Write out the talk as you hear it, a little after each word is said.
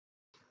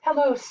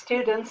Hello,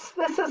 students.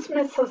 This is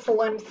Mrs.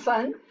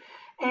 Limson,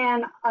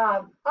 and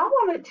I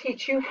want to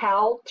teach you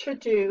how to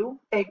do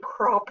a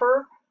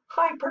proper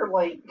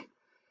hyperlink.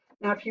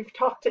 Now, if you've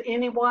talked to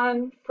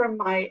anyone from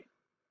my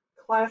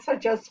class I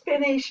just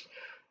finished,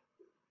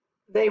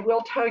 they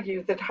will tell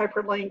you that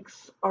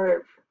hyperlinks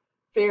are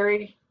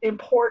very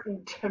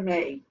important to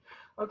me.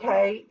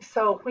 Okay,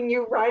 so when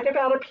you write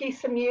about a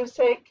piece of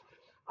music,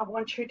 I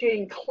want you to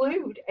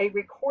include a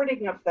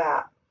recording of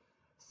that.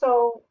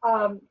 So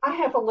I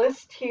have a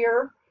list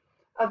here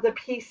of the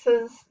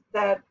pieces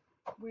that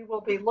we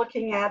will be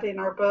looking at in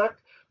our book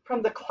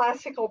from the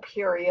classical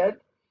period.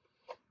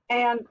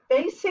 And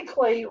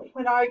basically,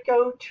 when I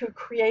go to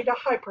create a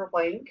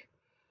hyperlink,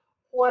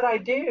 what I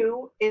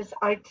do is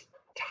I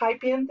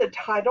type in the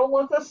title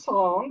of the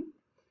song.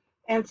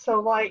 And so,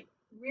 like,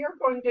 we are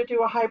going to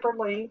do a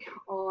hyperlink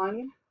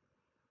on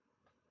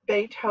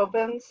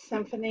Beethoven's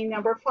Symphony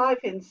Number 5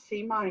 in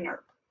C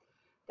minor.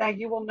 Now,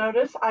 you will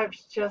notice I've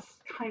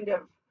just kind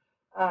of,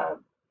 uh,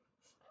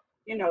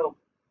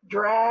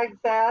 dragged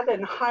that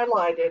and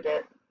highlighted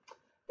it.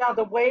 Now,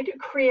 the way to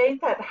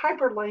create that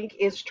hyperlink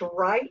is to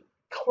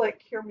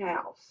right-click your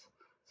mouse.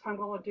 So I'm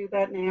going to do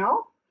that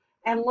now,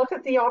 and look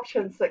at the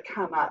options that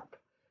come up.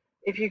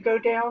 If you go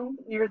down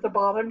near the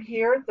bottom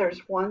here,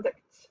 there's one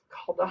that's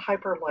called a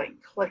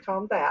hyperlink. Click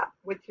on that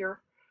with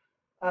your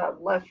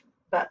left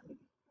button,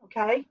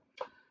 okay?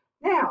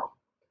 Now,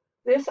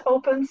 this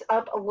opens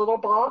up a little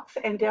box,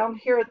 and down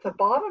here at the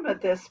bottom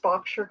of this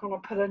box, you're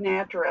going to put an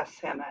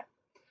address in it.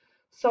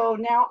 So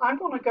now I'm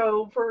going to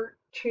go over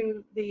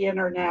to the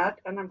internet,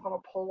 and I'm going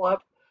to pull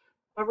up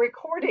a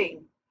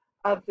recording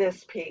of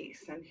this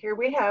piece. And here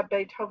we have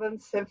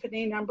Beethoven's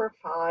Symphony Number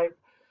 5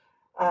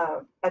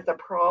 at the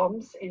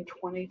Proms in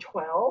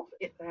 2012,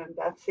 and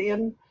that's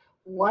in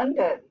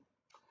London.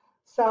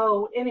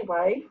 So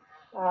anyway,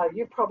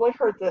 you've probably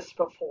heard this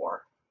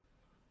before.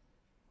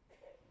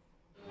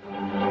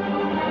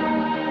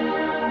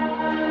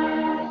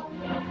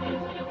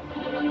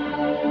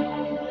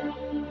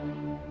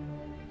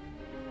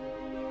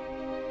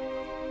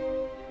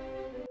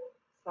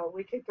 So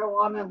we could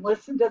go on and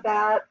listen to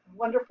that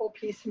wonderful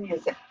piece of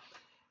music.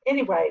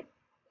 Anyway,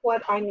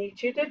 what I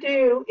need you to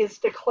do is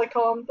to click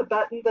on the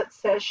button that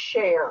says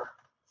share.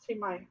 See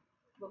my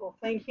little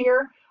thing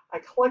here? I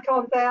click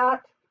on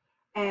that,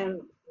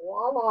 and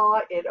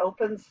voila, it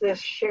opens this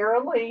share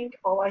a link.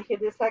 All I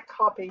hit is that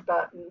copy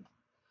button.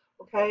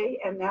 Okay,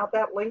 and now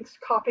that link's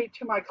copied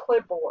to my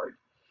clipboard.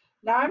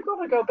 Now I'm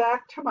going to go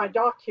back to my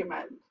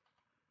document.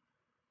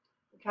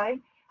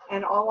 Okay,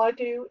 and all I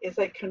do is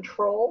a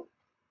Control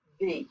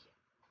V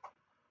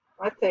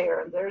right there,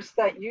 and there's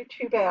that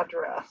YouTube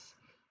address,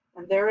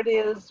 and there it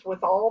is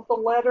with all the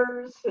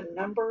letters and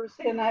numbers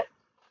in it.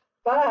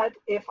 But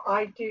if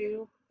I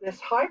do this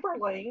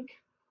hyperlink,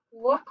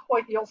 look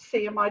what you'll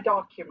see in my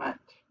document.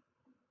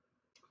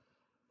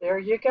 There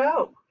you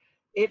go.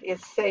 It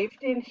is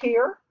saved in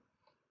here.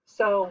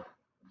 So,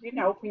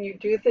 when you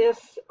do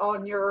this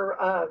on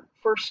your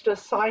first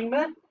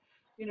assignment,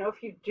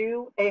 if you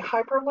do a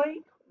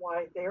hyperlink,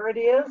 why, there it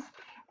is,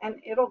 and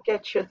it'll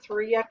get you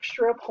 3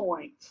 extra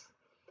points.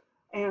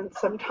 And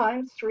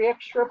sometimes 3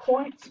 extra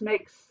points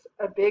makes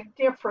a big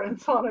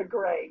difference on a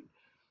grade.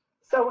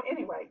 So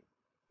anyway,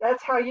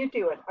 that's how you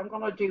do it. I'm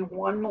going to do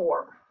one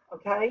more,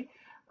 okay?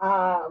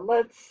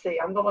 Let's see,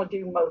 I'm going to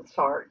do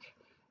Mozart.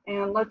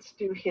 And let's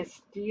do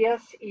his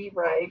Dies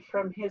Irae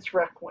from his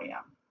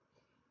Requiem.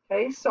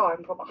 Okay, so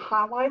I'm going to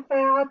highlight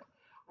that.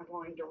 I'm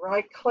going to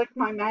right-click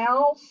my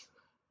mouse,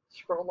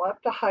 scroll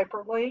up to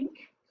Hyperlink,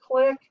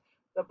 click,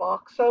 the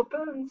box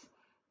opens.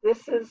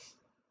 This is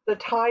the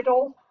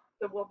title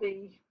that will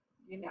be,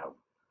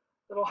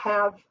 it'll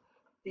have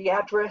the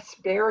address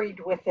buried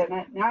within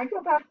it. Now I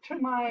go back to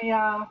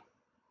my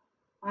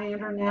my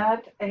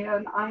internet,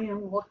 and I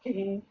am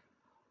looking.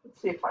 Let's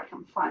see if I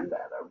can find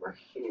that over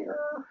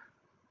here.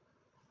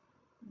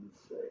 Let's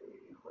see,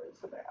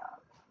 where's it at?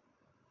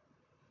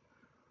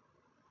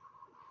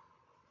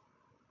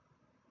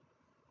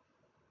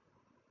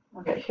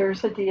 Okay,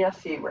 here's a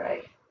Dies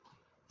Irae.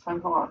 So I'm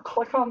going to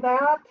click on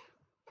that.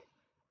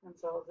 And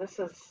so this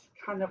is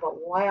kind of a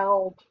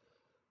loud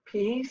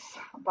piece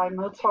by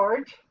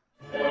Mozart.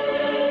 Anyway,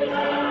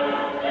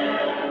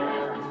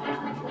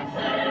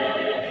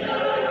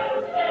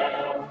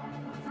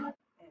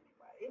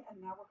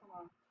 and now we're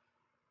going to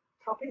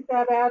copy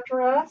that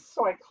address.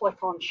 So I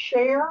click on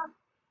share,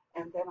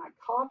 and then I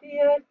copy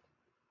it,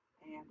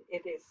 and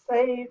it is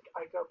saved.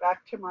 I go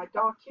back to my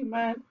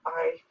document.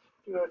 I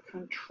do a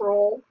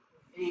Control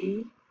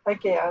V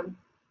again,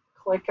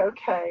 click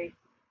OK,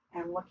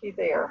 and looky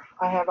there,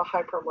 I have a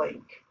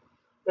hyperlink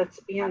that's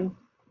in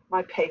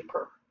my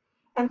paper.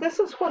 And this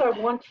is what I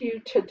want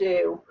you to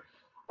do.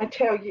 I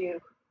tell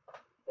you,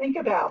 think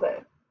about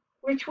it.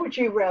 Which would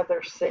you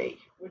rather see?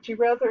 Would you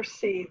rather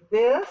see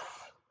this,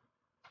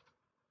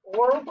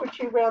 or would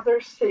you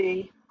rather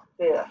see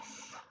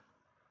this?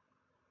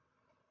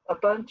 A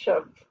bunch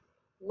of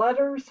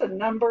letters and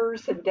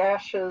numbers and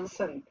dashes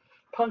and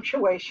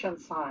punctuation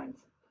signs.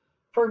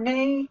 For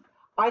me,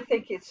 I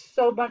think it's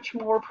so much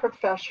more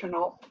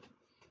professional.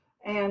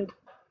 And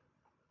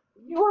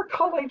you're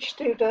college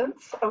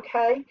students,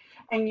 okay?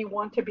 And you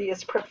want to be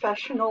as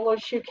professional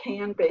as you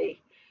can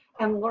be.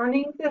 And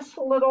learning this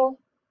little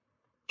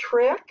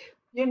trick,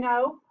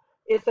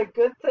 is a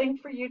good thing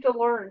for you to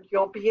learn.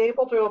 You'll be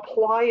able to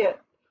apply it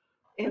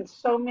in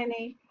so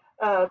many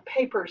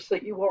papers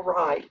that you will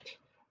write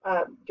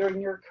during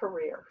your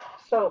career.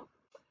 So,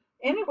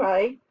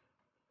 anyway,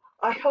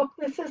 I hope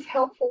this is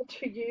helpful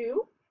to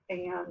you,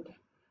 and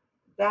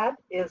that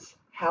is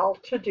how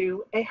to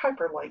do a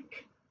hyperlink.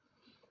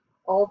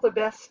 All the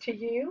best to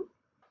you.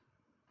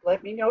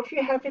 Let me know if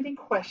you have any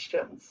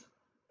questions.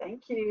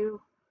 Thank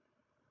you.